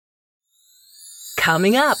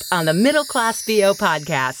coming up on the Middle Class VO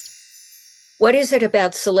podcast. What is it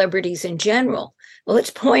about celebrities in general? Well,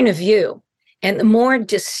 it's point of view. And the more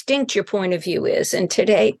distinct your point of view is, and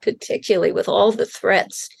today, particularly with all the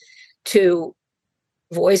threats to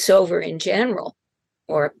voiceover in general,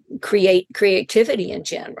 or creativity in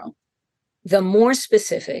general, the more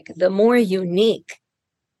specific, the more unique,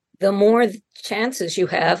 the more chances you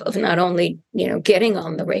have of not only, getting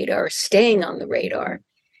on the radar, staying on the radar,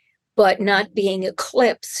 but not being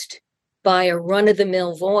eclipsed by a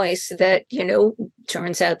run-of-the-mill voice that,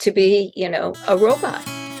 turns out to be, a robot.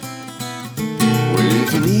 Well,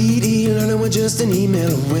 if you need e-learning, we're just an email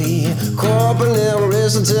away. Corporate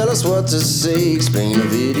letters and tell us what to say. Explain the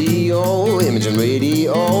video, image and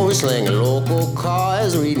radio. Slanging local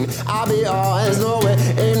cars, reading IBRs. No, we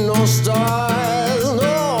ain't no stars.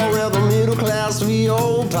 No, we're the Middle Class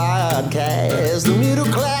VO podcast. The Middle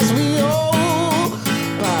Class VO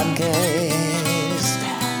podcast.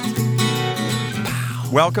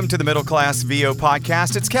 Welcome to the Middle Class VO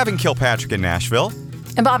podcast. It's Kevin Kilpatrick in Nashville.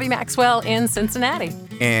 And Bobby Maxwell in Cincinnati.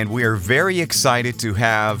 And we are very excited to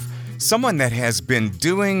have someone that has been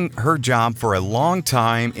doing her job for a long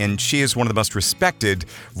time, and she is one of the most respected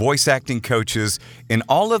voice acting coaches in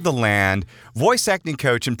all of the land. Voice acting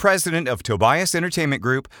coach and president of Tobias Entertainment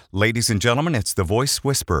Group. Ladies and gentlemen, it's the voice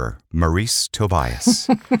whisperer, Maurice Tobias.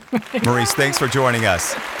 Maurice, thanks for joining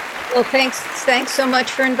us. Well, thanks so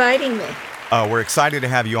much for inviting me. We're excited to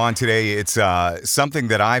have you on today. It's something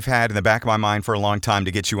that I've had in the back of my mind for a long time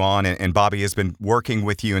to get you on, and Bobby has been working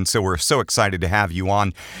with you, and so we're so excited to have you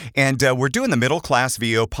on. And we're doing the Middle Class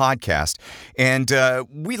VO podcast, and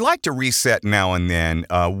we like to reset now and then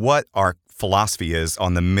what our philosophy is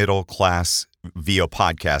on the Middle Class VO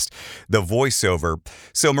podcast, the voiceover.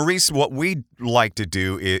 So, Maurice, what we like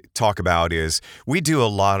to talk about is we do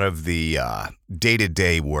a lot of the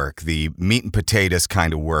day-to-day work, the meat and potatoes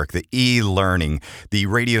kind of work, the e-learning, the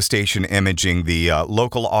radio station imaging, the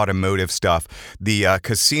local automotive stuff, the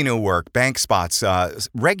casino work, bank spots,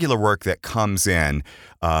 regular work that comes in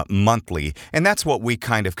monthly. And that's what we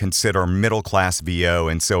kind of consider middle-class VO.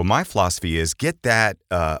 And so my philosophy is get that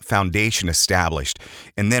foundation established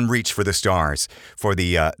and then reach for the stars, for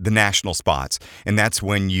the national spots. And that's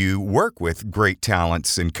when you work with great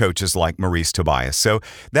talents and coaches like Maurice Tobias. So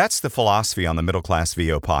that's the philosophy on the Middle Class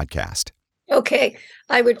VO podcast. Okay,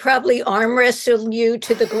 I would probably arm wrestle you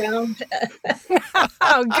to the ground.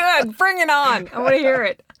 Oh, good. Bring it on. I want to hear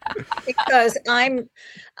it. Because I'm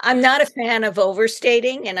not a fan of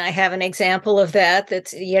overstating, and I have an example of that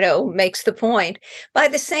that's, makes the point. By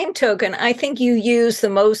the same token, I think you use the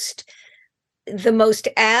most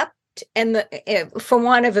apt and, for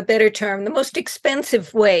want of a better term, the most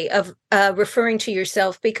expensive way of referring to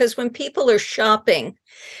yourself, because when people are shopping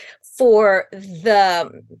for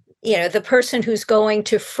the person who's going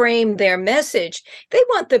to frame their message, they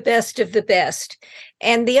want the best of the best.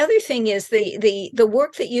 And the other thing is the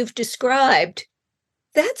work that you've described,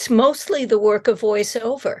 that's mostly the work of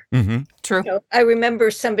voiceover. Mm-hmm. True. I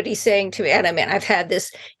remember somebody saying to me, and I've had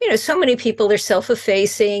this, so many people are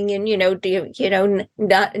self-effacing and,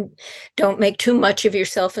 don't make too much of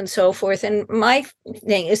yourself and so forth. And my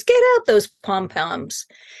thing is, get out those pom-poms.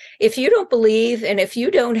 If you don't believe, and if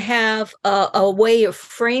you don't have a way of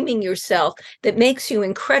framing yourself that makes you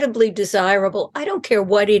incredibly desirable, I don't care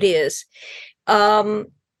what it is.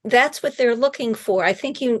 That's what they're looking for. I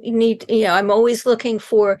think you need, I'm always looking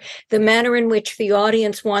for the manner in which the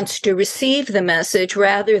audience wants to receive the message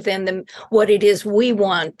rather than what it is we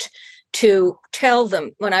want to tell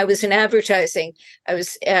them. When I was in advertising, I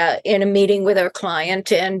was in a meeting with our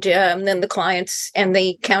client, and then the clients and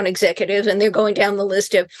the account executives, and they're going down the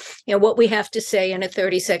list of, what we have to say in a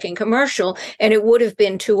 30-second commercial, and it would have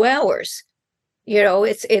been 2 hours.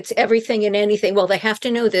 It's everything and anything. Well, they have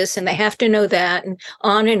to know this and they have to know that, and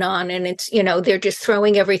on. And it's, they're just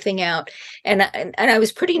throwing everything out. And I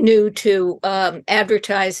was pretty new to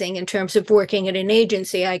advertising in terms of working at an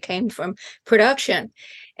agency. I came from production.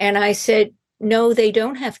 And I said, no, they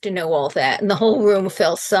don't have to know all that. And the whole room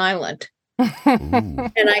fell silent.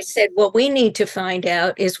 And I said, what we need to find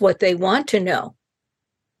out is what they want to know.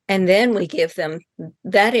 And then we give them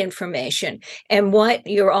that information and what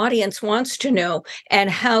your audience wants to know and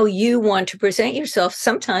how you want to present yourself.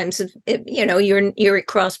 Sometimes, you're at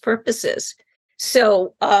cross purposes.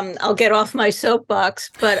 So I'll get off my soapbox,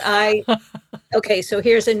 but okay, so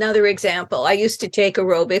here's another example. I used to take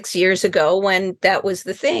aerobics years ago when that was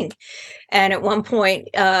the thing. And at one point,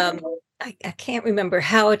 I can't remember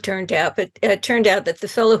how it turned out, but it turned out that the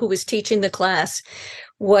fellow who was teaching the class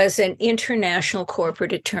was an international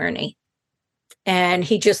corporate attorney. And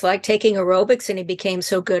he just liked taking aerobics, and he became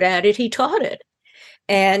so good at it, he taught it.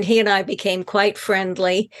 And he and I became quite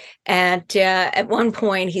friendly. And at one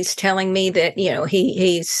point, he's telling me that,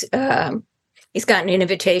 he's got an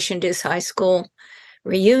invitation to his high school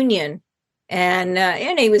reunion.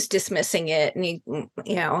 And he was dismissing it. And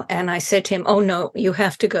and I said to him, "Oh, no, you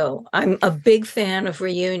have to go. I'm a big fan of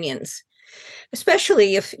reunions,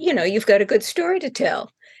 especially if, you've got a good story to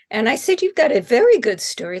tell." And I said, "You've got a very good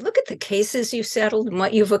story. Look at the cases you've settled and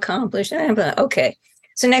what you've accomplished." And I'm like, okay.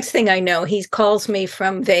 So next thing I know, he calls me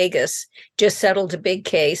from Vegas, just settled a big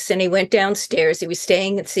case. And he went downstairs. He was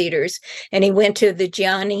staying at Cedars. And he went to the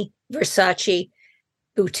Gianni Versace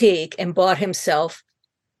boutique and bought himself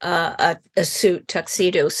a suit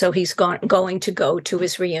tuxedo. So he's going to go to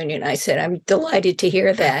his reunion. I said, "I'm delighted to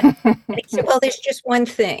hear that." And he said, "Well, there's just one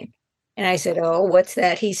thing." And I said, "Oh, what's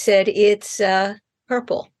that?" He said, "It's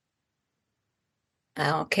purple."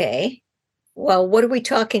 Okay. Well, what are we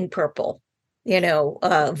talking purple?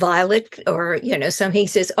 Violet or, some, he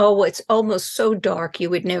says, "Oh, it's almost so dark you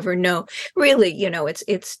would never know. Really,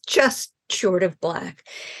 it's just short of black."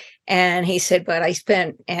 And he said, "But I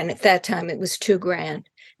spent," and at that time it was $2,000.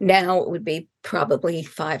 Now it would be probably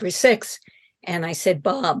 5 or 6. And I said,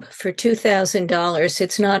 "Bob, for $2,000,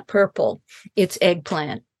 it's not purple, it's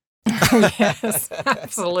eggplant." Yes,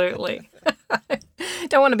 absolutely.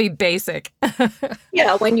 Don't want to be basic.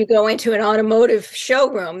 Yeah, when you go into an automotive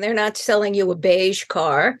showroom, they're not selling you a beige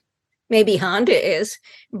car. Maybe Honda is,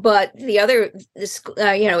 but the other,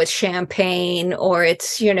 it's champagne or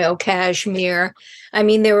it's, cashmere. I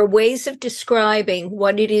mean, there are ways of describing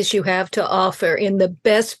what it is you have to offer in the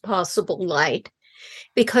best possible light,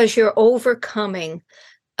 because you're overcoming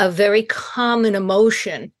a very common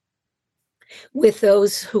emotion with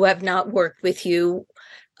those who have not worked with you,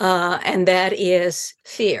 and that is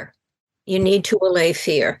fear. You need to allay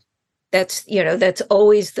fear. That's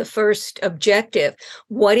always the first objective.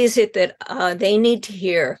 What is it that they need to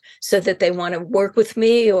hear so that they want to work with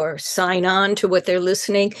me or sign on to what they're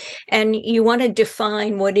listening? And you want to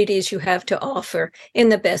define what it is you have to offer in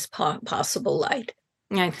the best possible light.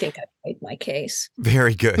 I think I've made my case.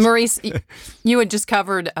 Very good. Maurice, you had just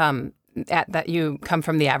covered that you come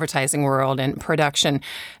from the advertising world and production.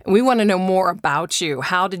 We want to know more about you.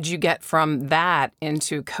 How did you get from that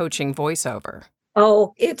into coaching voiceover?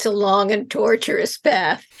 Oh, it's a long and torturous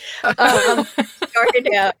path.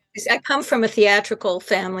 Started out, I come from a theatrical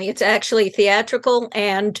family. It's actually theatrical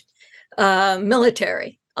and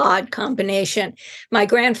military. Odd combination. My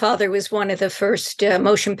grandfather was one of the first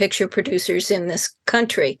motion picture producers in this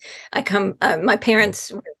country. My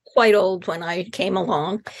parents were quite old when I came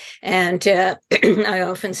along. And I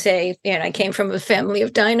often say, I came from a family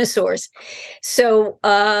of dinosaurs. So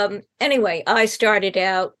anyway, I started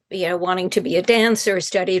out, wanting to be a dancer,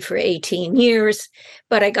 studied for 18 years,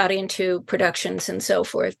 but I got into productions and so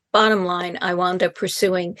forth. Bottom line, I wound up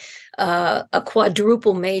pursuing a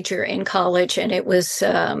quadruple major in college, and it was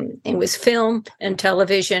film and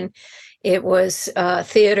television, it was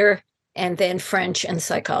theater, and then French and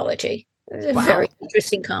psychology. A very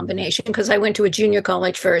interesting combination, because I went to a junior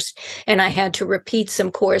college first and I had to repeat some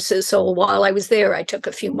courses. So while I was there, I took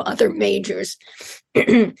a few other majors.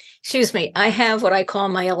 Excuse me. I have what I call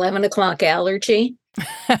my 11 o'clock allergy.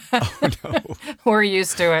 Oh, no. We're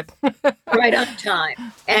used to it. Right on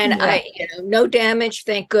time. And no damage,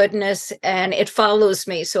 thank goodness. And it follows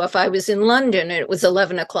me. So if I was in London and it was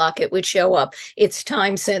 11 o'clock, it would show up. It's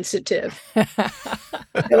time sensitive.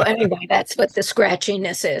 So anyway, that's what the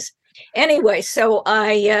scratchiness is. Anyway, so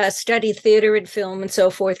I studied theater and film and so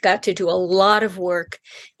forth, got to do a lot of work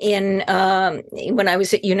when I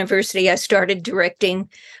was at university. I started directing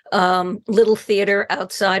little theater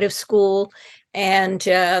outside of school, and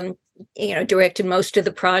directed most of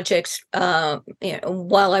the projects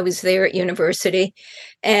while I was there at university.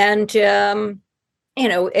 And and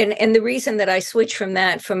the reason that I switched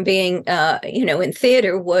from being in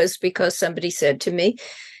theater was because somebody said to me,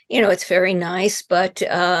 it's very nice, but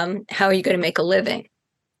how are you going to make a living?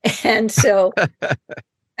 And so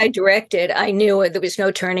I directed. I knew there was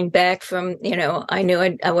no turning back from, I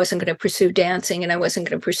knew I wasn't going to pursue dancing and I wasn't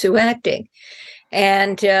going to pursue acting.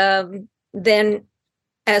 And then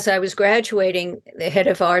as I was graduating, the head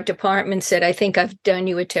of our department said, "I think I've done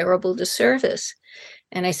you a terrible disservice."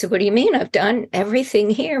 And I said, "What do you mean? I've done everything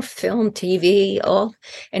here, film, TV, all."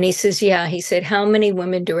 And he says, "Yeah." He said, "How many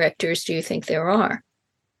women directors do you think there are?"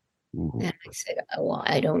 And I said, "Well,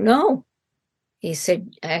 I don't know." He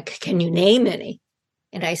said, "Can you name any?"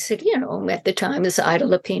 And I said, at the time, it's Ida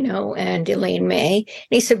Lupino and Elaine May.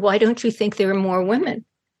 And he said, "Why don't you think there are more women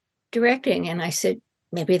directing?" And I said,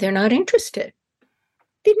 "Maybe they're not interested."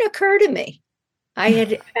 Didn't occur to me. I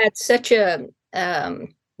had such a,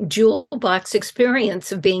 jewel box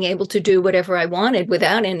experience of being able to do whatever I wanted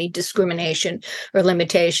without any discrimination or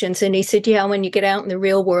limitations. And he said, yeah, when you get out in the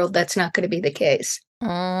real world, that's not going to be the case.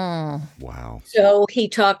 Mm. Wow. So he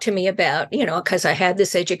talked to me about, because I had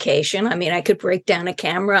this education. I mean, I could break down a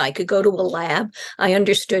camera. I could go to a lab. I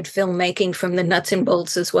understood filmmaking from the nuts and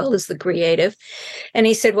bolts as well as the creative. And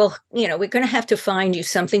he said, well, we're going to have to find you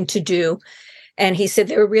something to do. And he said,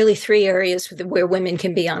 there are really 3 areas where women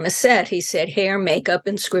can be on a set. He said, hair, makeup,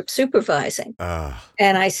 and script supervising.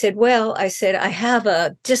 And I said, I have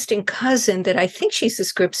a distant cousin that I think she's a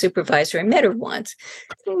script supervisor. I met her once.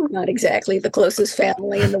 Not exactly the closest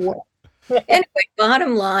family in the world. Anyway,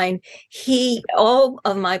 bottom line, all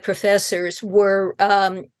of my professors were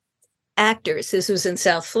actors. This was in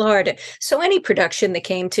South Florida. So any production that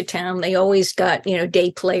came to town, they always got,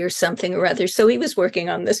 day play or something or other. So he was working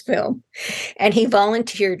on this film and he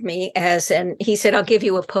volunteered me he said, I'll give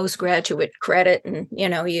you a postgraduate credit and,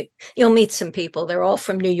 you'll meet some people. They're all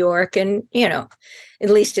from New York and, at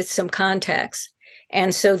least it's some contacts.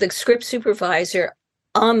 And so the script supervisor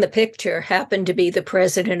on the picture happened to be the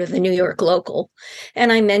president of the New York local.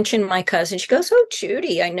 And I mentioned my cousin. She goes, oh,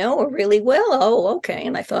 Judy, I know her really well. Oh, okay.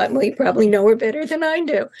 And I thought, well, you probably know her better than I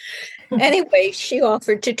do. Anyway, she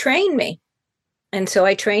offered to train me. And so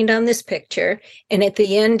I trained on this picture. And at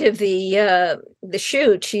the end of the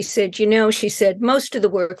shoot, she said, most of the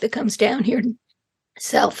work that comes down here in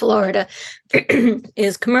South Florida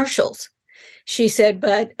is commercials. She said,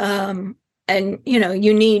 but,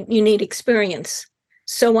 you need experience.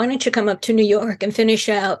 So why don't you come up to New York and finish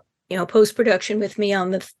out, post-production with me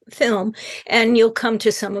on the film, and you'll come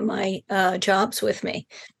to some of my jobs with me.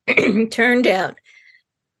 Turned out,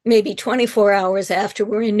 maybe 24 hours after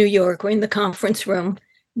we're in New York, we're in the conference room,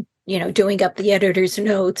 doing up the editor's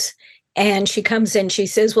notes. And she comes in, she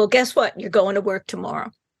says, well, guess what? You're going to work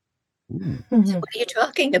tomorrow. Mm-hmm. So what are you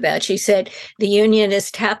talking about? She said, the union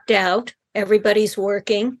is tapped out. Everybody's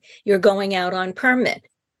working. You're going out on permit.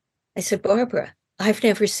 I said, Barbara, I've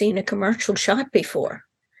never seen a commercial shot before.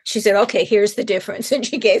 She said, okay, here's the difference. And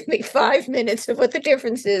she gave me 5 minutes of what the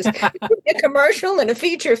difference is. A commercial and a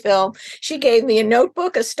feature film. She gave me a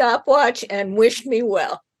notebook, a stopwatch, and wished me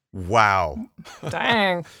well. Wow.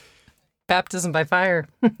 Dang. Baptism by fire.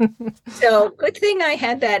 So good thing I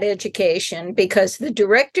had that education, because the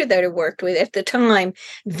director that I worked with at the time,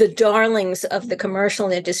 the darlings of the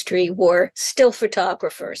commercial industry were still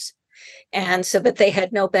photographers. And so, but they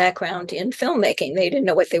had no background in filmmaking. They didn't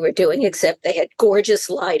know what they were doing, except they had gorgeous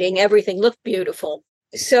lighting. Everything looked beautiful.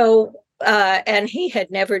 So, and he had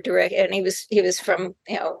never directed, and he was from,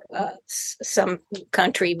 some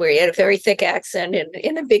country where he had a very thick accent and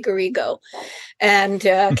in a bigger ego, and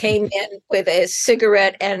came in with a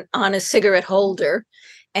cigarette and on a cigarette holder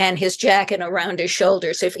and his jacket around his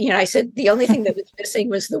shoulders. I said the only thing that was missing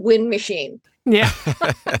was the wind machine. Yeah.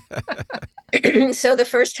 So the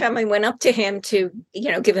first time I went up to him to,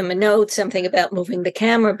 give him a note, something about moving the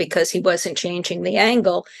camera because he wasn't changing the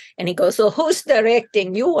angle. And he goes, well, who's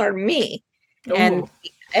directing? You or me? Ooh.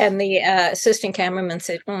 And the assistant cameraman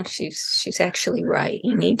said, oh, she's actually right.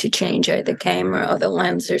 You need to change either the camera or the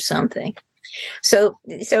lens or something. So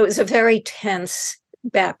it was a very tense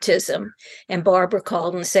baptism. And Barbara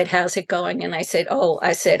called and said, how's it going? And I said,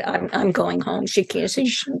 I'm going home. She can't.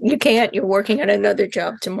 You can't. You're working at another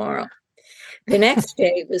job tomorrow. The next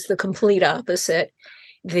day was the complete opposite.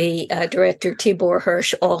 The director, Tibor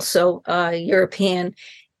Hirsch, also a European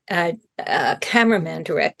cameraman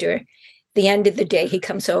director. The end of the day, he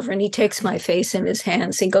comes over and he takes my face in his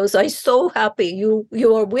hands. He goes, I'm so happy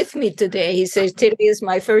you are with me today. He says, today is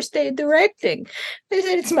my first day directing. I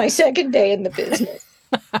said, it's my second day in the business.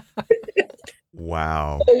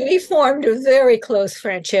 Wow. So we formed a very close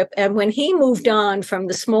friendship. And when he moved on from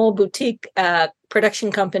the small boutique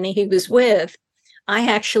production company he was with, I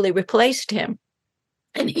actually replaced him.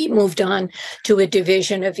 And he moved on to a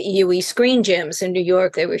division of EUE Screen Gems in New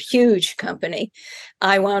York. They were a huge company.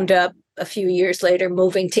 I wound up a few years later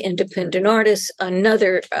moving to Independent Artists,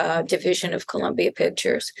 another division of Columbia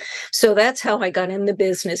Pictures. So that's how I got in the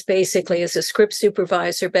business, basically as a script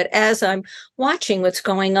supervisor. But as I'm watching what's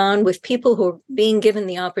going on with people who are being given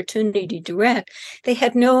the opportunity to direct, they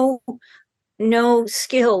had no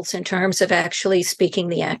skills in terms of actually speaking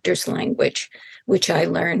the actor's language, which I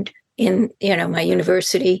learned in my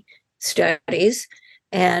university studies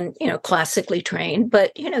and classically trained.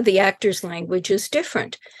 But the actor's language is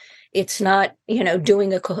different. It's not,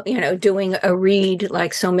 doing a read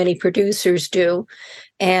like so many producers do.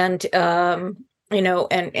 And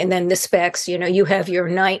and then the specs, you have your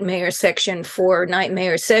nightmare section for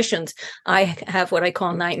nightmare sessions. I have what I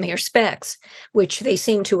call nightmare specs, which they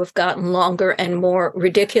seem to have gotten longer and more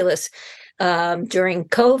ridiculous during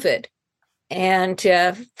COVID. And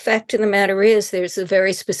fact of the matter is, there's a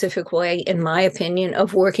very specific way, in my opinion,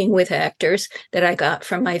 of working with actors that I got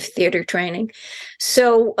from my theater training.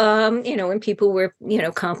 So, when people were,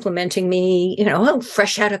 complimenting me, oh,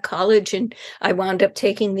 fresh out of college, and I wound up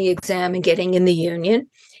taking the exam and getting in the union,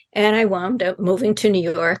 and I wound up moving to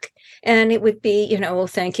New York. And it would be, oh,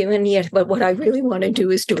 thank you. And yet, but what I really want to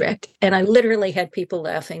do is direct. And I literally had people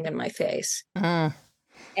laughing in my face.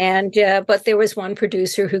 And but there was one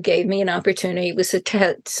producer who gave me an opportunity. It was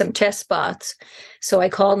some test spots. So I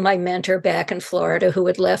called my mentor back in Florida, who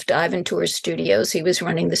had left Ivan Tour's studios. He was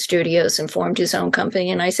running the studios and formed his own company.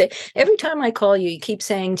 And I said, every time I call you, you keep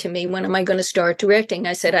saying to me, when am I going to start directing?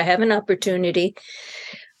 I said, I have an opportunity.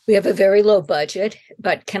 We have a very low budget,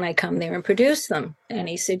 but can I come there and produce them? And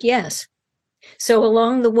he said, yes. So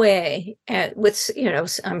along the way,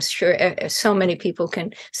 I'm sure so many people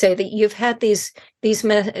can say that you've had these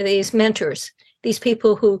mentors, these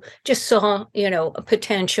people who just saw, a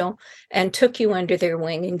potential and took you under their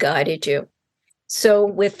wing and guided you. So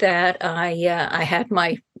with that, I had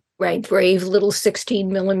my brave little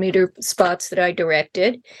 16 millimeter spots that I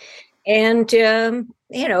directed. And,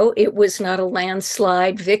 it was not a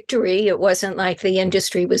landslide victory. It wasn't like the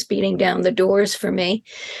industry was beating down the doors for me.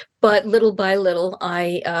 But little by little,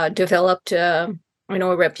 I developed, a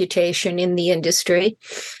reputation in the industry.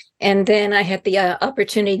 And then I had the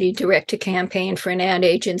opportunity to direct a campaign for an ad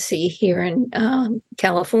agency here in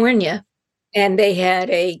California. And they had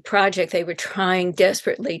a project they were trying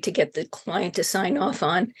desperately to get the client to sign off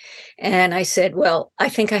on. And I said, well, I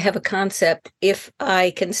think I have a concept. If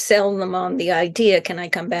I can sell them on the idea, can I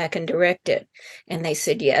come back and direct it? And they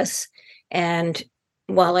said yes. And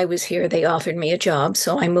while I was here, they offered me a job.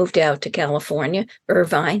 So I moved out to California,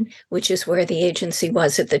 Irvine, which is where the agency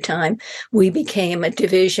was at the time. We became a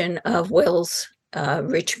division of Wells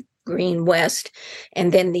Rich Green West,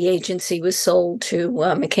 and then the agency was sold to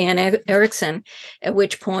McCann Erickson, at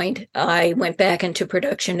which point I went back into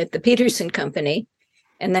production at the Peterson Company,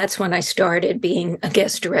 and that's when I started being a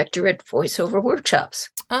guest director at voiceover workshops.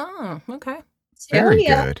 Oh, okay. Very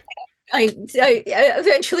good. I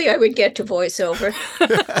eventually I would get to voiceover.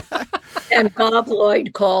 And Bob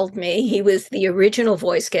Lloyd called me. He was the original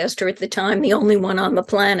voice caster at the time, the only one on the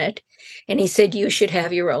planet. And he said, you should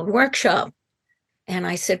have your own workshop. And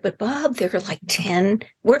I said, but Bob, there are like 10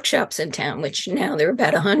 workshops in town, which now there are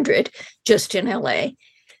about 100 just in LA.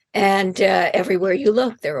 And everywhere you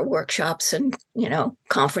look, there are workshops and,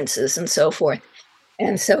 conferences and so forth.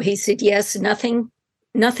 And so he said, yes, nothing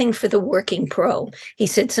for the working pro. He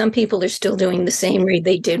said, some people are still doing the same read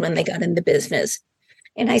they did when they got in the business.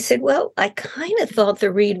 And I said, well, I kind of thought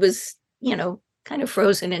the read was, kind of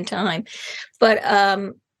frozen in time. But,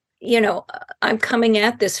 I'm coming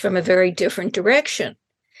at this from a very different direction.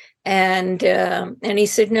 And he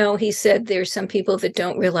said, no, he said, there's some people that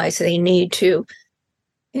don't realize they need to,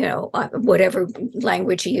 whatever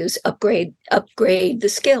language you use, upgrade the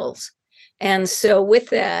skills. And so with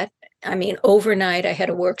that, overnight, I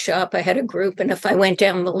had a workshop, I had a group, and if I went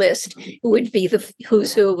down the list, it would be the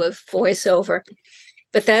who's who of voiceover.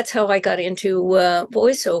 But that's how I got into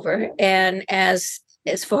voiceover. And as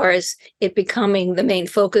far as it becoming the main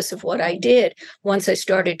focus of what I did, once I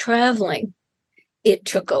started traveling, it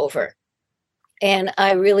took over. And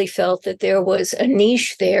I really felt that there was a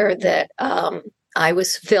niche there that I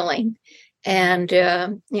was filling. And,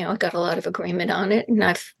 I got a lot of agreement on it. And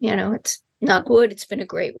it's knock wood, it's been a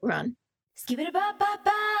great run.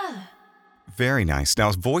 Very nice.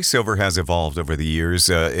 Now, voiceover has evolved over the years,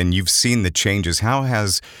 and you've seen the changes. How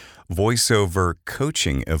has voiceover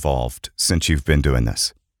coaching evolved since you've been doing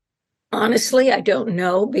this? Honestly, I don't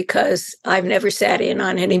know, because I've never sat in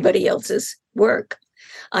on anybody else's work.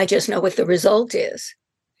 I just know what the result is.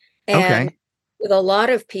 And with a lot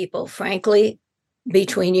of people, frankly,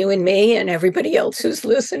 between you and me and everybody else who's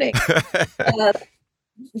listening,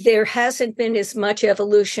 there hasn't been as much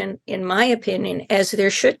evolution, in my opinion, as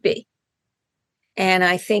there should be. And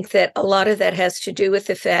I think that a lot of that has to do with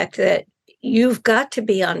the fact that you've got to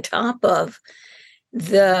be on top of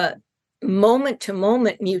the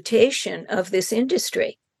moment-to-moment mutation of this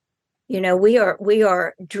industry. We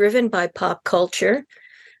are driven by pop culture,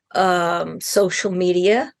 social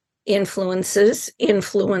media, influencers,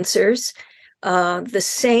 the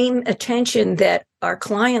same attention that our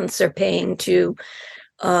clients are paying to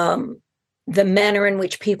the manner in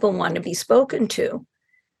which people want to be spoken to.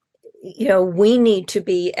 We need to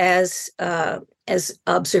be as as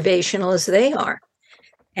observational as they are.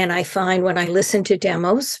 And I find when I listen to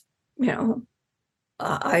demos,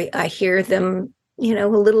 I hear them, a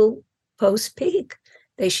little post peak.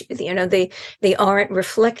 They aren't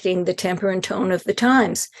reflecting the temper and tone of the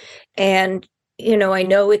times. And, I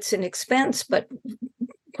know it's an expense, but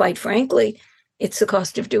quite frankly, it's the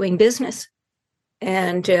cost of doing business.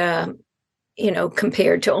 And,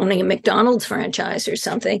 compared to owning a McDonald's franchise or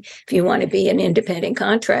something, if you want to be an independent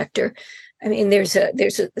contractor, I mean, there's a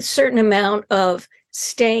certain amount of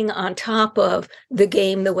staying on top of the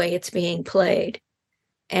game the way it's being played.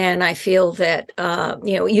 And I feel that,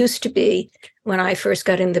 it used to be when I first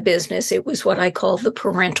got in the business, it was what I call the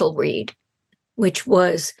parental read, which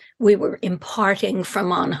was we were imparting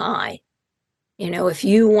from on high. If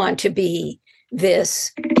you want to be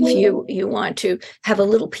this, if you want to have a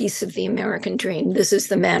little piece of the American dream, this is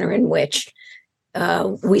the manner in which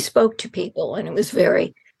we spoke to people. And it was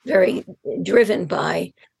very, very driven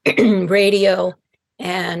by radio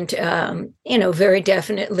and, very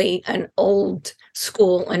definitely an old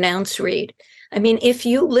school announce read. I mean, if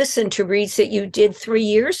you listen to reads that you did 3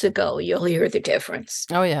 years ago, you'll hear the difference.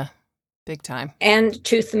 Oh, yeah. Big time. And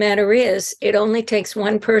truth of the matter is, it only takes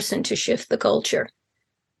one person to shift the culture.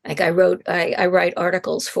 Like I write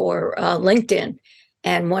articles for LinkedIn,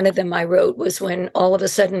 and one of them I wrote was when all of a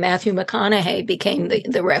sudden Matthew McConaughey became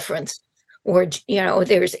the reference, or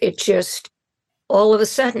it just all of a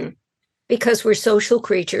sudden, because we're social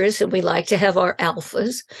creatures and we like to have our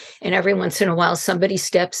alphas, and every once in a while somebody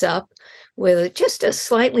steps up with just a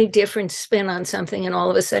slightly different spin on something, and all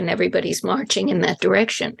of a sudden everybody's marching in that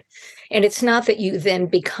direction. And it's not that you then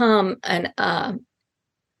become a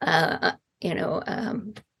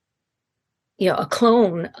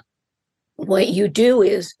clone. What you do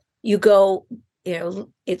is you go,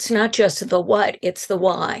 it's not just the what, it's the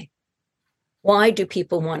why. Why do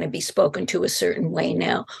people want to be spoken to a certain way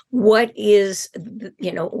now? What are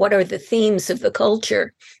the themes of the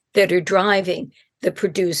culture that are driving the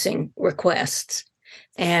producing requests?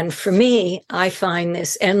 And for me, I find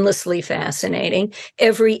this endlessly fascinating.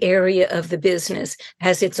 Every area of the business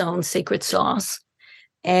has its own secret sauce.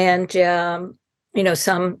 And,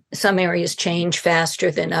 some areas change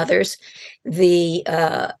faster than others.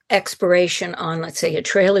 The expiration on, let's say, a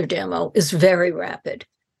trailer demo is very rapid.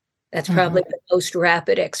 That's probably the most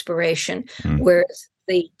rapid expiration, whereas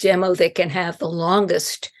the demo that can have the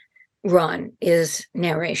longest run is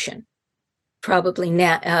narration. Probably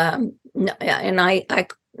and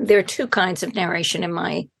there are two kinds of narration in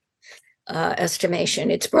my estimation.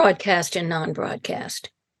 It's broadcast and non-broadcast.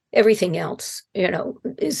 Everything else,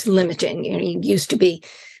 is limiting. It used to be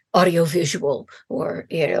audiovisual or,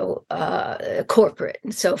 corporate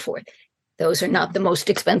and so forth. Those are not the most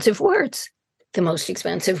expensive words. The most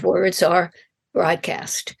expensive words are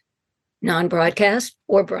broadcast, non-broadcast,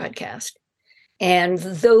 or broadcast. And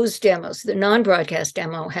those demos, the non-broadcast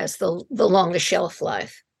demo has the longest shelf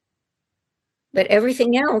life. But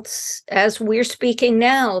everything else, as we're speaking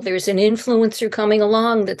now, there's an influencer coming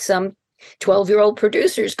along that some 12-year-old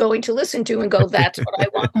producer is going to listen to and go, that's what I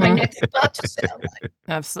want my next spot to sound like.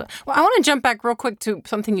 Absolutely. Well, I want to jump back real quick to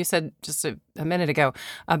something you said just a minute ago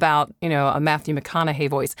about, a Matthew McConaughey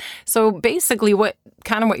voice. So basically what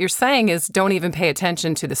you're saying is don't even pay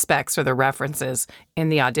attention to the specs or the references in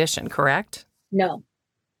the audition, correct? No.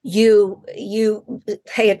 You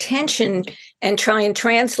pay attention and try and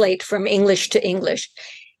translate from English to English.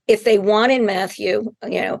 If they wanted Matthew,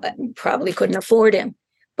 probably couldn't afford him,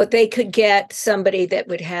 but they could get somebody that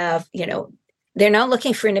would have, they're not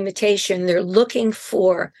looking for an imitation. They're looking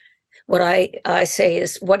for what I say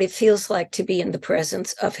is what it feels like to be in the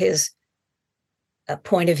presence of his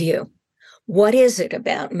point of view. What is it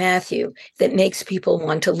about Matthew that makes people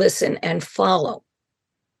want to listen and follow?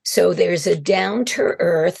 So there's a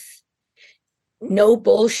down-to-earth, no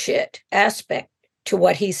bullshit aspect to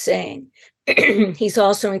what he's saying. He's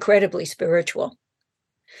also incredibly spiritual.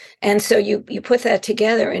 And so you put that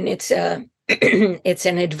together, and it's it's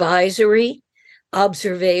an advisory,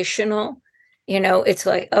 observational, it's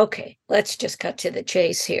like, okay, let's just cut to the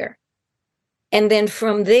chase here. And then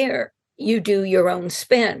from there, you do your own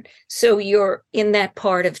spin. So you're in that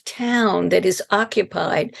part of town that is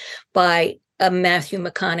occupied by a Matthew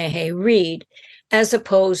McConaughey read, as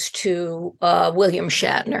opposed to William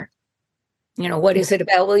Shatner. What is it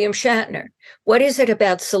about William Shatner? What is it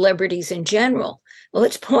about celebrities in general? Well,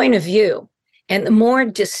 it's point of view. And the more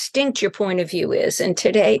distinct your point of view is, and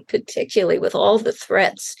today, particularly with all the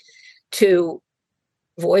threats to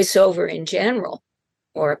voiceover in general,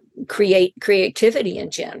 or creativity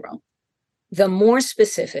in general, the more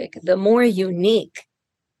specific, the more unique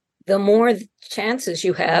the more chances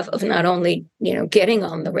you have of not only, getting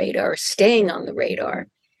on the radar, staying on the radar,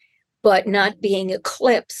 but not being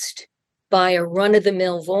eclipsed by a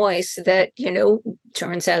run-of-the-mill voice that,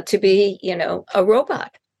 turns out to be, a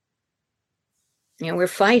robot. We're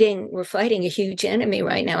fighting a huge enemy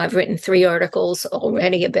right now. I've written 3 articles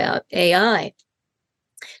already about AI,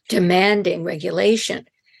 demanding regulation.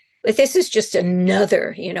 But this is just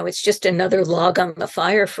another, it's just another log on the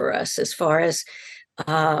fire for us as far as,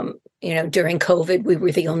 during COVID, we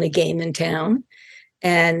were the only game in town.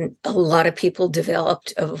 And a lot of people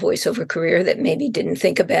developed a voiceover career that maybe didn't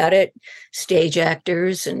think about it. Stage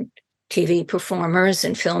actors and TV performers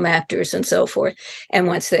and film actors and so forth. And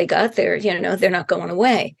once they got there, they're not going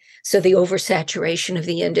away. So the oversaturation of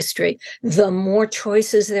the industry, the more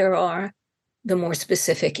choices there are, the more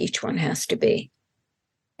specific each one has to be.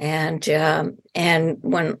 And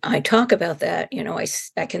when I talk about that,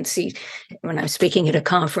 I can see when I'm speaking at a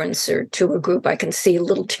conference or to a group, I can see a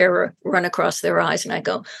little terror run across their eyes. And I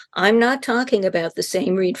go, I'm not talking about the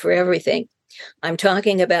same read for everything. I'm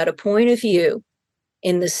talking about a point of view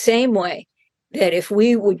in the same way that if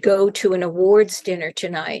we would go to an awards dinner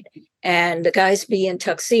tonight and the guys be in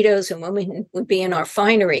tuxedos and women would be in our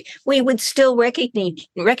finery, we would still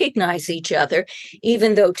recognize each other,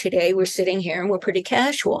 even though today we're sitting here and we're pretty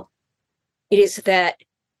casual. It is that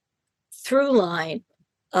through line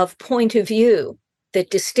of point of view that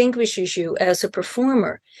distinguishes you as a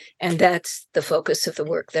performer. And that's the focus of the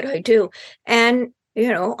work that I do. And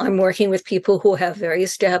I'm working with people who have very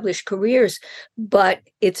established careers, but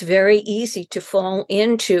it's very easy to fall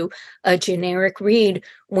into a generic read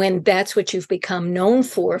when that's what you've become known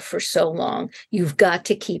for so long. You've got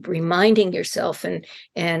to keep reminding yourself and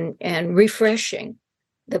refreshing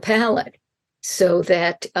the palette so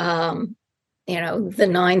that, the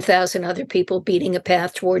 9,000 other people beating a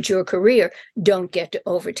path towards your career don't get to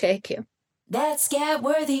overtake you. That's Get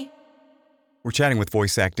Worthy. We're chatting with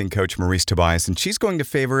voice acting coach Maurice Tobias, and she's going to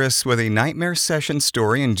favor us with a nightmare session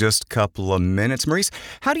story in just a couple of minutes. Maurice,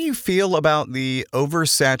 how do you feel about the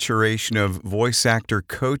oversaturation of voice actor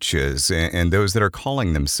coaches and those that are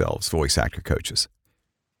calling themselves voice actor coaches?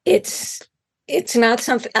 It's not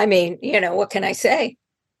something, what can I say?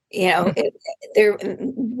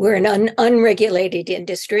 We're an unregulated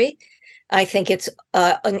industry. I think it's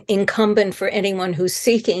incumbent for anyone who's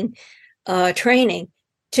seeking training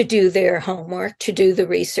to do their homework, to do the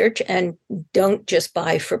research, and don't just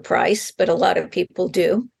buy for price, but a lot of people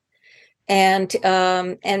do. And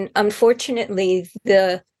unfortunately,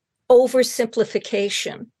 the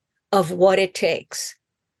oversimplification of what it takes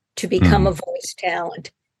to become a voice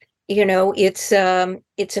talent, it's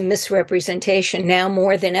a misrepresentation now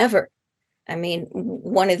more than ever. I mean,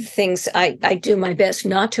 one of the things I do my best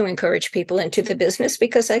not to encourage people into the business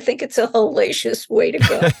because I think it's a hellacious way to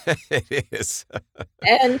go. It is.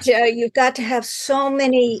 And you've got to have so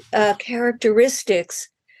many characteristics.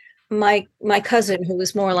 My cousin, who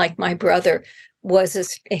was more like my brother,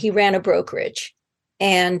 he ran a brokerage.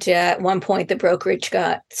 And at one point, the brokerage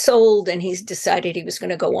got sold and he's decided he was going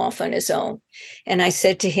to go off on his own. And I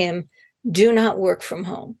said to him, do not work from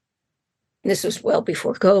home. And this was well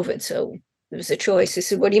before COVID, so it was a choice. He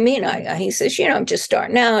said, what do you mean? He says, I'm just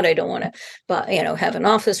starting out. I don't want to, have an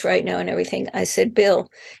office right now and everything. I said, Bill,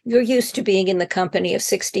 you're used to being in the company of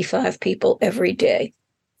 65 people every day.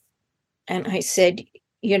 And I said,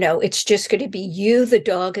 it's just going to be you, the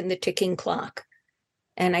dog, and the ticking clock.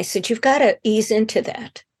 And I said, you've got to ease into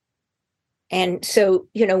that. And so,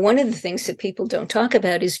 one of the things that people don't talk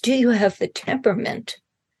about is, do you have the temperament?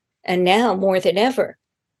 And now more than ever,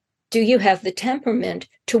 do you have the temperament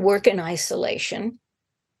to work in isolation,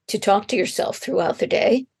 to talk to yourself throughout the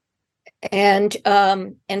day, and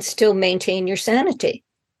still maintain your sanity?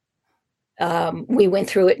 We went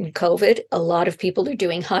through it in COVID. A lot of people are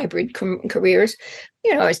doing hybrid careers.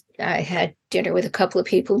 I had dinner with a couple of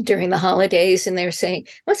people during the holidays, and they're saying,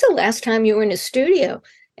 when's the last time you were in a studio?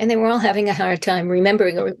 And they were all having a hard time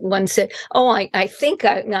remembering. Or one said, oh, I think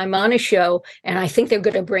I'm on a show, and I think they're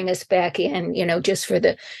going to bring us back in, just for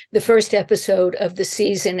the first episode of the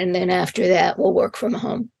season. And then after that, we'll work from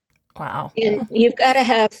home. Wow. And you've got to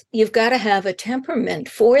have a temperament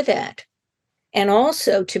for that. And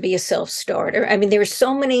also to be a self-starter. I mean, there are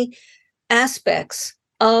so many aspects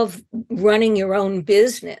of running your own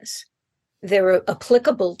business that are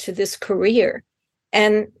applicable to this career.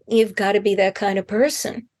 And you've got to be that kind of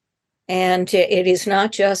person. And it is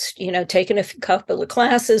not just, taking a couple of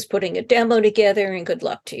classes, putting a demo together, and good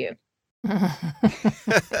luck to you.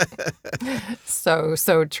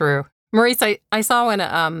 So true. Maurice, I saw in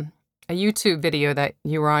a YouTube video that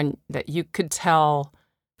you were on that you could tell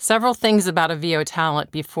several things about a VO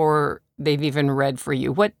talent before they've even read for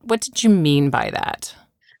you. What did you mean by that?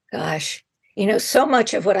 Gosh, so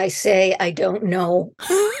much of what I say, I don't know.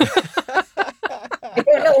 I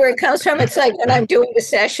don't know where it comes from. It's like when I'm doing a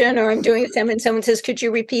session or I'm doing something, and someone says, could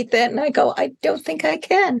you repeat that? And I go, I don't think I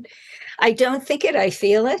can. I don't think it, I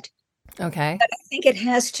feel it. Okay. But I think it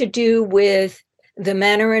has to do with the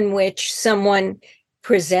manner in which someone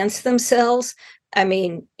presents themselves. I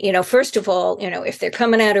mean, first of all, if they're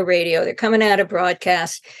coming out of radio, they're coming out of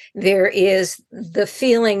broadcast, there is the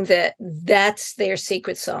feeling that that's their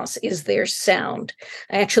secret sauce, is their sound.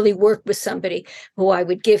 I actually worked with somebody who I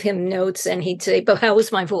would give him notes and he'd say, but how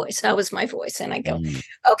was my voice? How was my voice? And I go,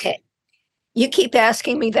 okay, you keep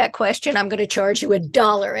asking me that question, I'm going to charge you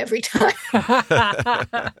 $1 every time.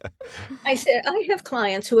 I said, I have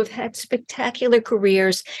clients who have had spectacular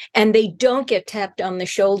careers and they don't get tapped on the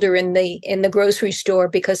shoulder in the grocery store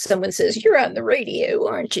because someone says, you're on the radio,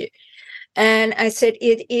 aren't you? And I said,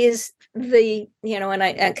 it is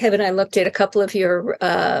and Kevin, I looked at a couple of your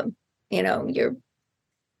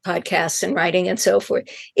podcasts and writing and so forth.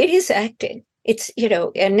 It is acting. It's,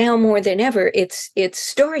 and now more than ever, it's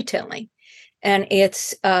storytelling. And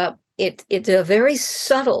it's a very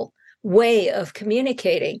subtle way of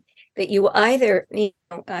communicating that you either,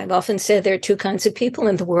 I've often said there are two kinds of people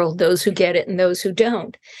in the world, those who get it and those who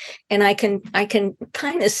don't. And I can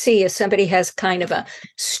kind of see if somebody has kind of a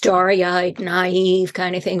starry-eyed, naive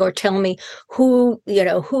kind of thing, or tell me who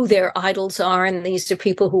their idols are. And these are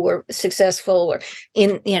people who were successful or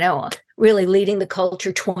really leading the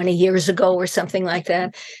culture 20 years ago or something like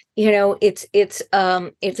that. It's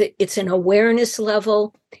an awareness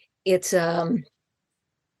level.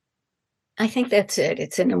 I think that's it.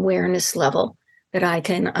 It's an awareness level that I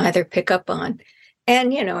can either pick up on.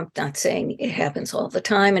 And, I'm not saying it happens all the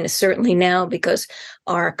time. And it's certainly now because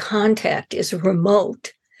our contact is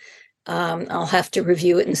remote. I'll have to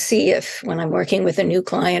review it and see if when I'm working with a new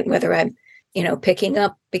client, whether I'm, picking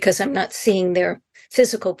up because I'm not seeing their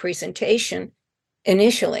physical presentation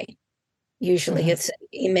initially. Usually it's an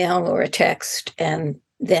email or a text, and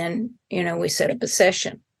then, we set up a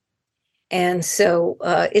session. And so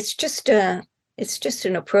it's just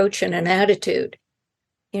an approach and an attitude.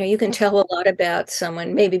 You can tell a lot about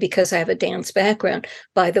someone, maybe because I have a dance background,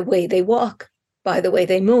 by the way they walk, by the way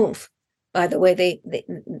they move, by the way they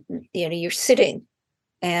you're sitting.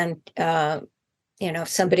 And, if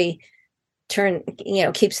somebody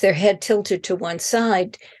keeps their head tilted to one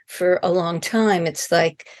side for a long time, it's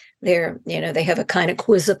like they have a kind of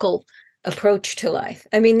quizzical approach to life.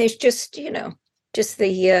 I mean, there's just the,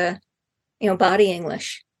 body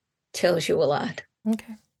English tells you a lot.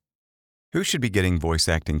 Okay. Who should be getting voice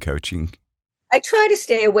acting coaching? I try to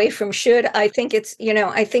stay away from should. I think it's,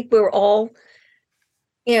 I think we're all,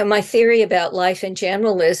 my theory about life in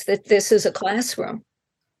general is that this is a classroom.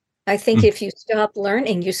 I think if you stop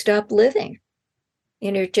learning, you stop living.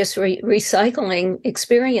 Just recycling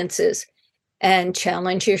experiences and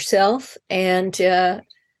challenge yourself. And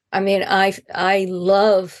I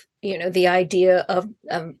love, the idea of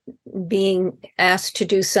being asked to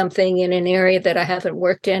do something in an area that I haven't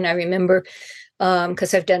worked in. I remember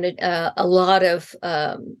because I've done a lot of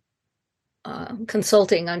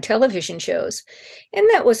consulting on television shows, and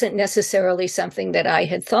that wasn't necessarily something that I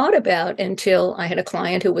had thought about until I had a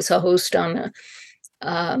client who was a host on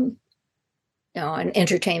an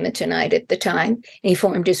Entertainment Tonight at the time, and he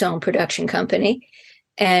formed his own production company.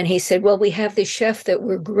 And he said, well, we have this chef that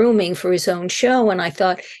we're grooming for his own show. And I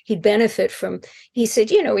thought he'd benefit from, he said,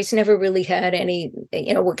 he's never really had any,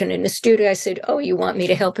 working in the studio. I said, oh, you want me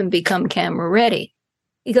to help him become camera ready?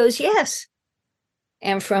 He goes, yes.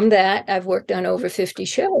 And from that, I've worked on over 50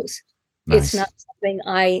 shows. Nice. It's not something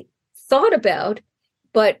I thought about,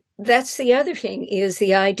 but that's the other thing, is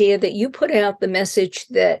the idea that you put out the message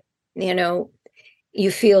that, you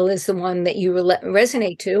feel is the one that you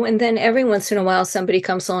resonate to. And then every once in a while, somebody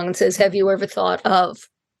comes along and says, have you ever thought of?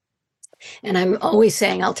 And I'm always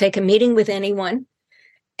saying, I'll take a meeting with anyone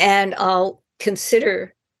and I'll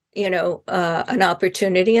consider, an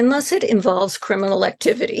opportunity, unless it involves criminal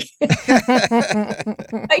activity.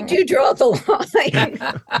 I do draw the line.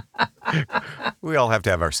 We all have to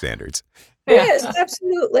have our standards. Yes,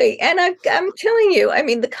 absolutely. And I'm telling you,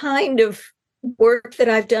 the kind of work that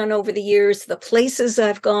I've done over the years, the places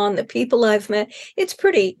I've gone, the people I've met, it's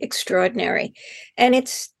pretty extraordinary. And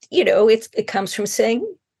it's, it comes from saying,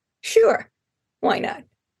 sure, why not?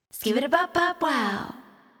 Give it a bop bop wow.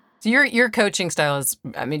 So your coaching style is,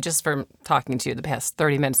 just from talking to you the past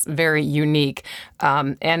 30 minutes, very unique.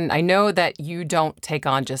 And I know that you don't take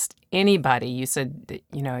on just anybody. You said that,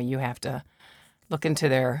 you have to look into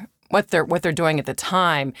their what they're doing at the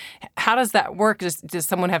time. How does that work? Does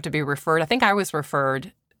someone have to be referred? I think I was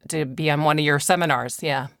referred to be on one of your seminars.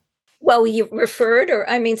 Yeah. Well, you referred, or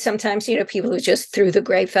I mean, sometimes, people who just through the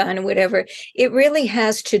grapevine or whatever. It really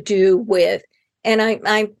has to do with, and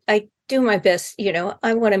I do my best,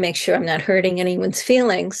 I want to make sure I'm not hurting anyone's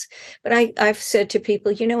feelings, but I've said to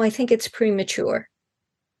people, I think it's premature.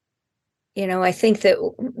 I think that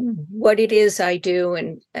what it is I do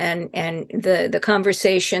and the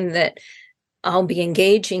conversation that I'll be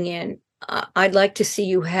engaging in, I'd like to see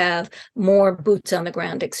you have more boots on the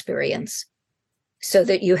ground experience so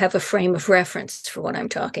that you have a frame of reference for what I'm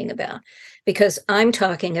talking about, because I'm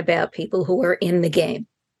talking about people who are in the game.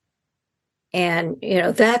 And,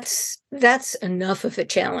 that's enough of a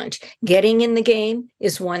challenge. Getting in the game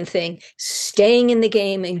is one thing. Staying in the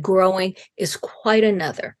game and growing is quite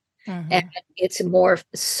another. Mm-hmm. And it's a more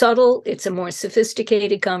subtle, it's a more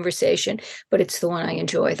sophisticated conversation, but it's the one I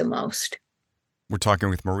enjoy the most. We're talking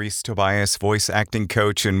with Maurice Tobias, voice acting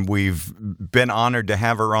coach, and we've been honored to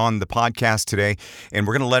have her on the podcast today. And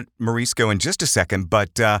we're going to let Maurice go in just a second.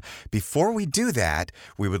 But before we do that,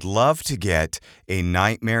 we would love to get a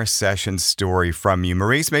nightmare session story from you.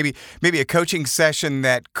 Maurice, maybe a coaching session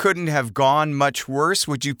that couldn't have gone much worse.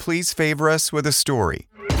 Would you please favor us with a story?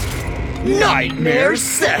 Nightmare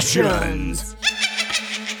Sessions.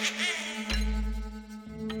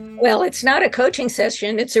 Well, it's not a coaching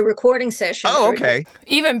session. It's a recording session. Oh, okay.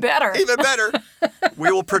 Even better. Even better.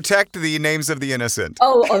 We will protect the names of the innocent.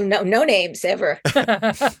 Oh, no names ever.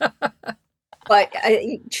 But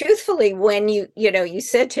truthfully, when you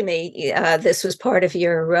said to me, this was part of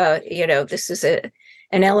your, this is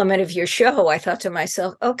an element of your show, I thought to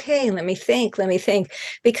myself, okay, let me think.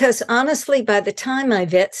 Because honestly, by the time I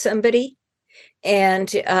vet somebody and,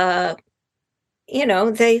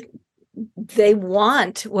 they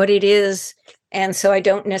want what it is. And so I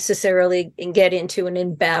don't necessarily get into an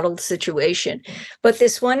embattled situation. But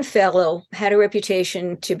this one fellow had a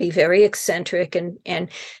reputation to be very eccentric and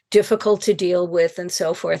difficult to deal with and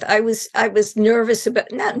so forth. I was nervous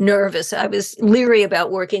not nervous. I was leery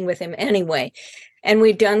about working with him anyway. And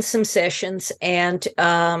we'd done some sessions and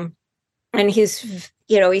he's,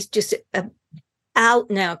 he's just an out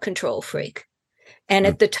and out control freak. And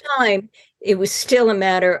at the time, it was still a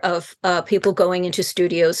matter of people going into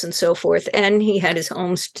studios and so forth. And he had his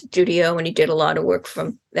home studio and he did a lot of work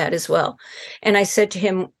from that as well. And I said to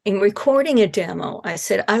him, in recording a demo, I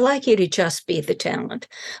said, I like you to just be the talent.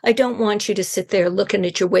 I don't want you to sit there looking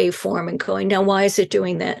at your waveform and going, now, why is it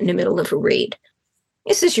doing that in the middle of a read?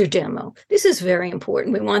 This is your demo. This is very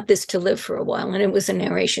important. We want this to live for a while. And it was a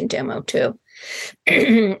narration demo too.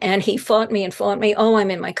 And he fought me. Oh, I'm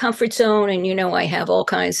in my comfort zone. And, I have all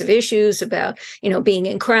kinds of issues about, being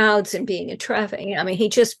in crowds and being in traffic. I mean, he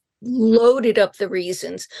just loaded up the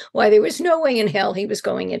reasons why there was no way in hell he was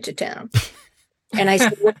going into town. And I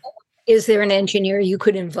said, well, is there an engineer you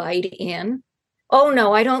could invite in? Oh,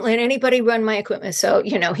 no, I don't let anybody run my equipment. So,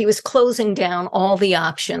 he was closing down all the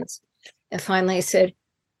options. And finally I said,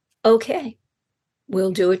 okay,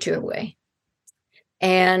 we'll do it your way.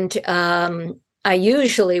 And I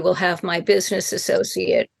usually will have my business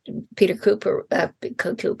associate, Peter Cutler,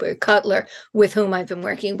 with whom I've been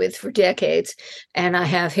working with for decades. And I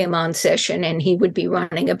have him on session and he would be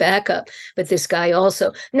running a backup. But this guy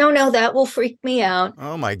also, no, that will freak me out.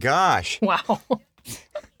 Oh, my gosh. Wow.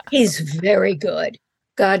 He's very good.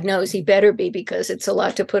 God knows he better be, because it's a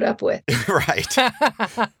lot to put up with. Right.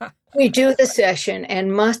 We do the session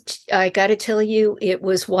and I got to tell you, it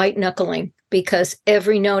was white knuckling, because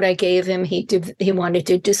every note I gave him, he wanted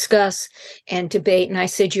to discuss and debate. And I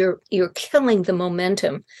said, you're killing the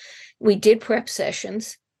momentum. We did prep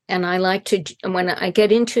sessions. And I like to, when I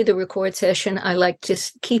get into the record session, I like to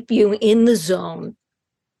keep you in the zone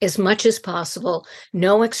as much as possible.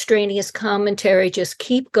 No extraneous commentary, just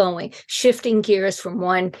keep going, shifting gears from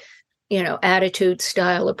one, attitude,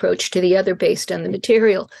 style, approach to the other based on the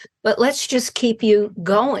material. But let's just keep you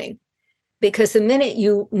going, because the minute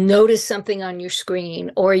you notice something on your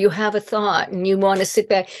screen or you have a thought and you want to sit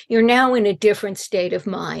back, you're now in a different state of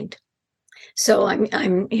mind. So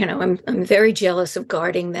I'm very jealous of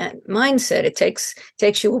guarding that mindset. It takes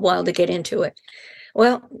you a while to get into it.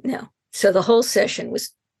 Well, no. So the whole session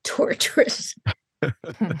was torturous.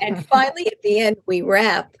 And finally at the end we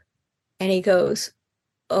wrap and he goes,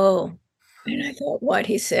 oh, and I thought, what?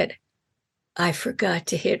 He said, I forgot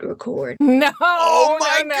to hit record. No. Oh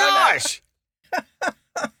my no, gosh.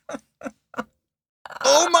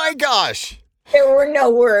 Oh my gosh. There were no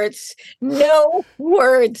words. No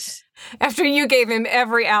words. After you gave him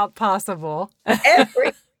every out possible.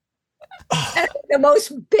 The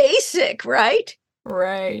most basic, right?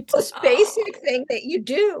 Right. Most basic thing that you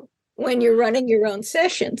do when you're running your own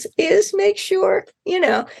sessions is make sure,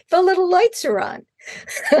 the little lights are on.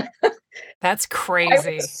 That's I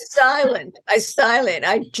crazy. was silent.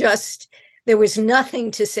 There was nothing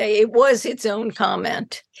to say. It was its own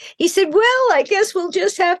comment. He said, well, I guess we'll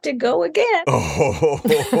just have to go again. Oh.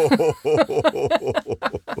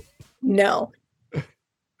 No.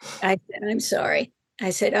 I said, I'm sorry. I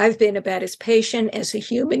said, I've been about as patient as a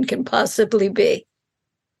human can possibly be.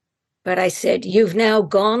 But I said, you've now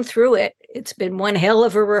gone through it. It's been one hell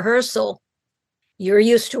of a rehearsal. You're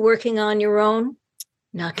used to working on your own.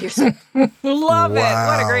 Knock yourself. Love it.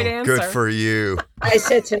 What a great Wow, answer. Good for you. I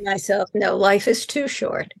said to myself, no, life is too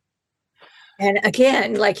short. And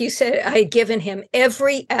again, like you said, I had given him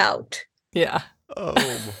every out. Yeah. Oh,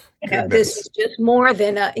 This is just more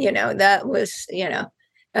than, that was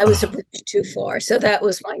a bridge too far. So that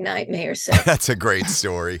was my nightmare set. That's a great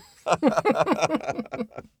story.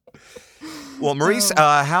 Well, Maurice,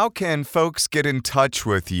 how can folks get in touch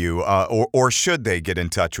with you, or should they get in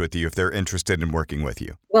touch with you if they're interested in working with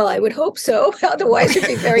you? Well, I would hope so. Otherwise, it'd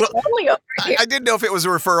be very lonely over here. I didn't know if it was a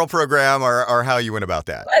referral program or how you went about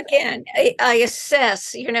that. Again, I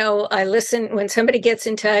assess, I listen when somebody gets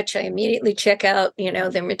in touch, I immediately check out,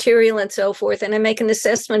 their material and so forth. And I make an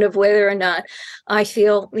assessment of whether or not I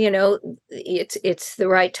feel, it's the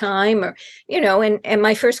right time or, and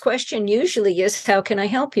my first question usually is, how can I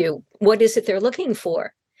help you? What is it they're looking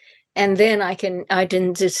for? And then I can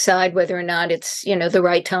decide whether or not it's, the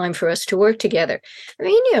right time for us to work together. I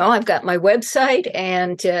mean, I've got my website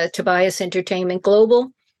and Tobias Entertainment Global.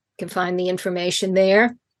 You can find the information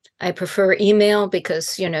there. I prefer email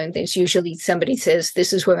because, there's usually somebody says,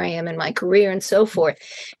 this is where I am in my career and so forth.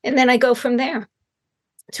 And then I go from there.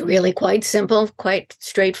 It's really quite simple, quite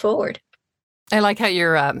straightforward. I like how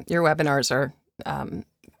your webinars are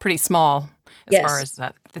pretty small as Yes. far as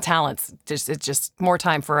the talents. It's just more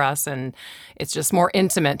time for us, and it's just more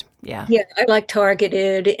intimate. Yeah. Yeah, I like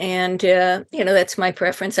targeted, and that's my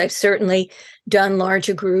preference. I've certainly done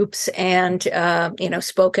larger groups and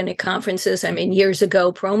spoken at conferences. I mean, years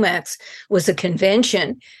ago, Promax was a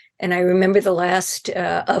convention, and I remember the last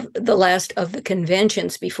of the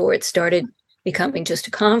conventions before it started becoming just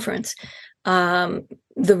a conference.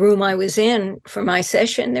 The room I was in for my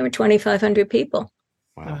session, there were 2,500 people.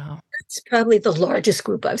 Wow. It's probably the largest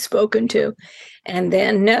group I've spoken to, and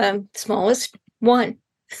then smallest one.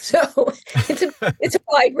 So it's a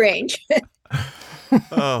wide range.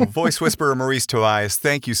 Voice whisperer Maurice Tobias,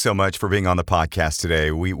 thank you so much for being on the podcast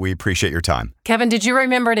today. We appreciate your time. Kevin, did you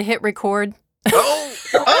remember to hit record? Oh,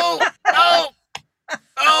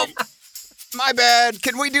 my bad.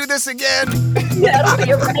 Can we do this again? That'll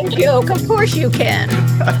be a running joke. Of course you can.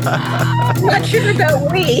 I'm not sure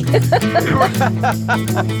about we.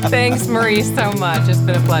 Thanks, Maurice, so much. It's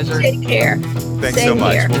been a pleasure. Take care. Thanks Same so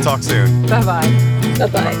much. here. We'll talk soon. Bye-bye.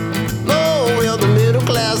 Bye-bye. Oh, well, the Middle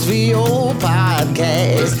Class VO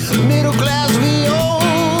podcast. Middle Class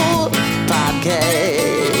VO podcast.